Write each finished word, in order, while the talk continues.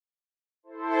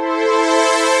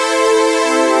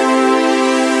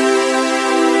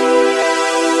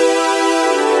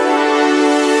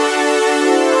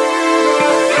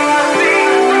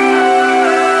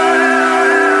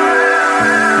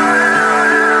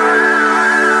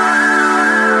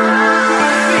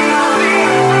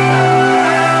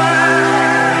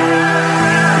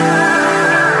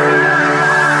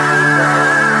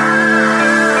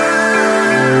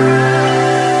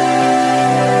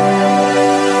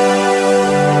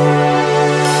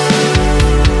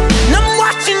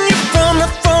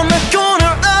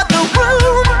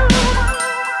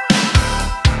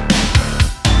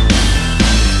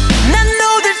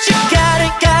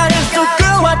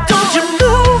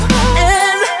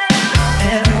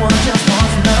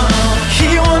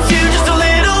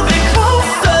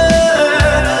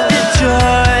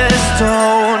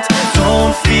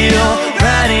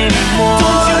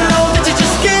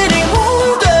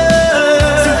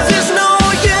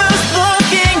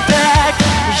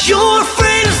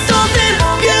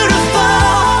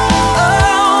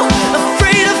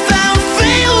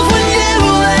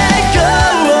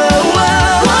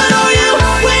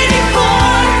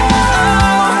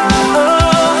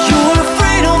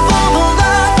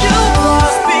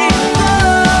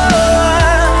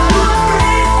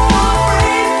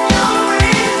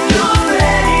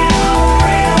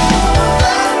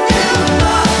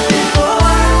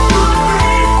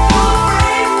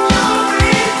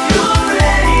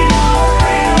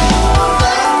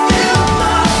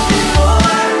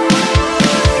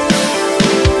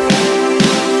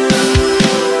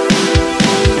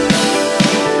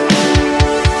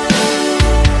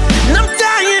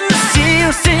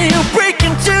you break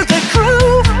into the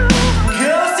groove.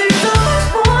 Cause it's so much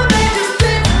more than just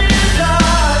sitting in the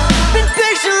dark. Been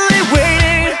patiently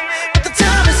waiting, but the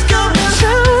time has come to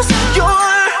choose your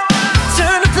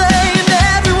turn to play, and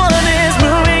everyone is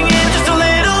moving in just a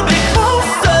little bit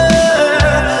closer.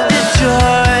 It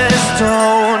just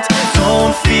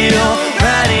don't feel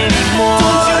right anymore.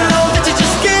 Don't you know that you're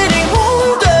just getting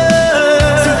older?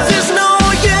 So there's no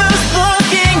use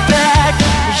looking back.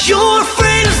 You're